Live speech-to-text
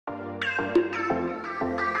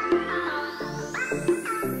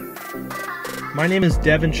My name is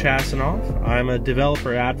Devin Chasanoff. I'm a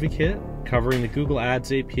developer advocate covering the Google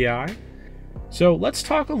Ads API. So let's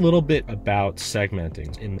talk a little bit about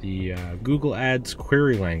segmenting in the Google Ads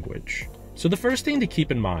query language. So the first thing to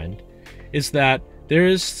keep in mind is that there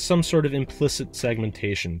is some sort of implicit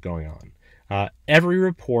segmentation going on. Every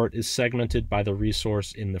report is segmented by the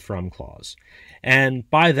resource in the from clause. And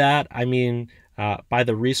by that, I mean, by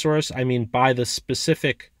the resource, I mean by the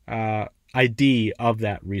specific ID of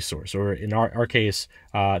that resource, or in our case,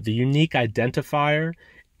 the unique identifier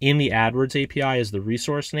in the AdWords API is the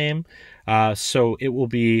resource name. So it will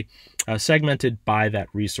be segmented by that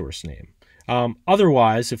resource name.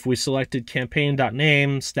 Otherwise, if we selected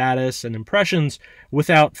campaign.name, status, and impressions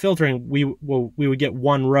without filtering, we would get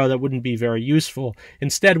one row. That wouldn't be very useful.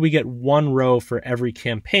 Instead, we get one row for every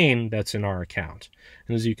campaign that's in our account.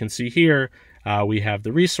 And as you can see here, we have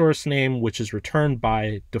the resource name, which is returned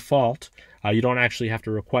by default. You don't actually have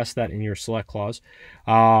to request that in your select clause.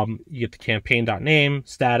 You get the campaign.name,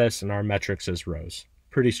 status, and our metrics as rows.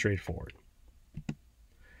 Pretty straightforward.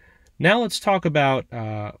 Now let's talk about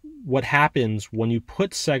what happens when you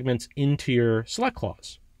put segments into your select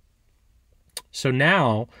clause. So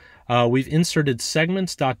now we've inserted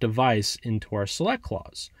segments.device into our select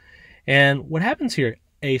clause. And what happens here,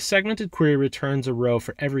 a segmented query returns a row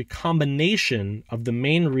for every combination of the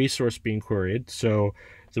main resource being queried, so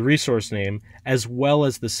the resource name, as well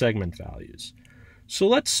as the segment values. So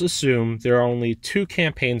let's assume there are only two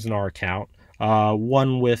campaigns in our account,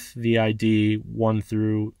 one with the ID 1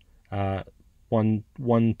 through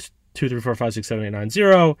 1, 2, 3, 4, 5, 6, 7, 8, 9,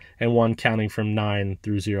 0, and one counting from 9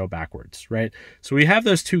 through 0 backwards, right? So we have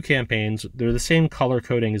those two campaigns. They're the same color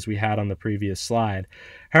coding as we had on the previous slide.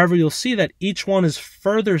 However, you'll see that each one is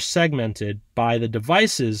further segmented by the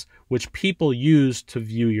devices which people use to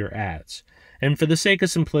view your ads. And for the sake of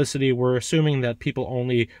simplicity, we're assuming that people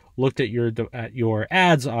only looked at your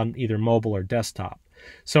ads on either mobile or desktop.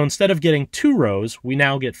 So instead of getting 2 rows, we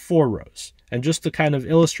now get 4 rows. And just to kind of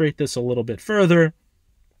illustrate this a little bit further,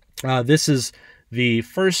 this is the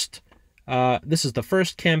first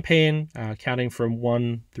campaign, counting from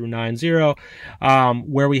 1 through 9,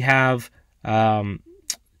 where we have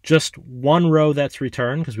just one row that's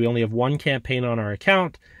returned because we only have one campaign on our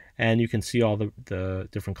account, and you can see all the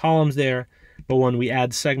different columns there. But when we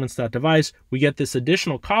add segments.device, we get this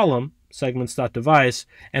additional column, segments.device,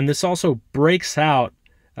 and this also breaks out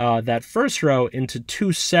that first row into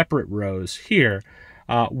 2 separate rows here,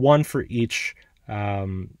 one for each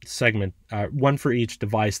segment, one for each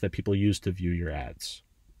device that people use to view your ads.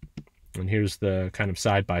 And here's the kind of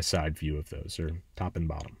side-by-side view of those, or top and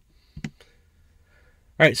bottom. All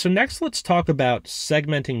right, so next let's talk about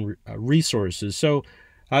segmenting resources. So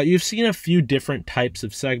you've seen a few different types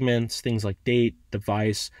of segments, things like date,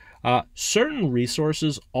 device. Certain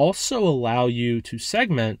resources also allow you to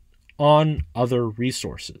segment on other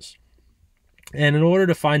resources. And in order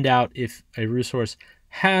to find out if a resource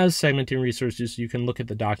has segmenting resources, you can look at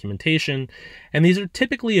the documentation, and these are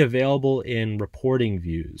typically available in reporting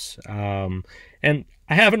views. And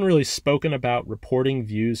I haven't really spoken about reporting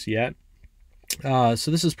views yet, so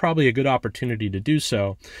this is probably a good opportunity to do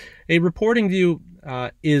so. A reporting view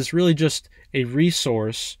is really just a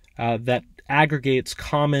resource that aggregates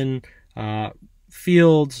common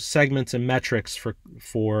fields, segments, and metrics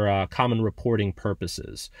for common reporting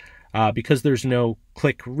purposes. Because there's no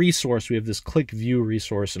click resource, we have this click view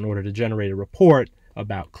resource in order to generate a report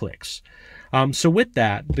about clicks. So with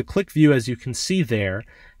that, the click view, as you can see there,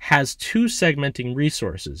 has 2 segmenting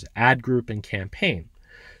resources, ad group and campaign.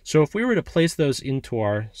 So if we were to place those into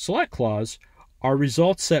our select clause, our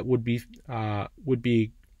result set would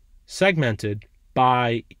be segmented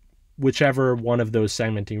by whichever one of those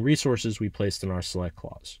segmenting resources we placed in our select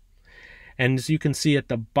clause. And as you can see at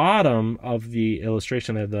the bottom of the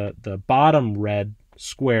illustration, the bottom red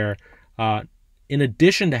square, in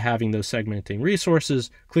addition to having those segmenting resources,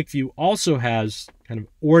 ClickView also has kind of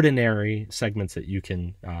ordinary segments that you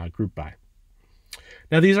can group by.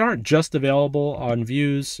 Now, these aren't just available on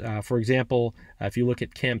views. For example, if you look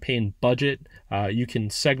at campaign budget, you can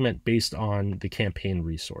segment based on the campaign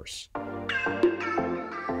resource.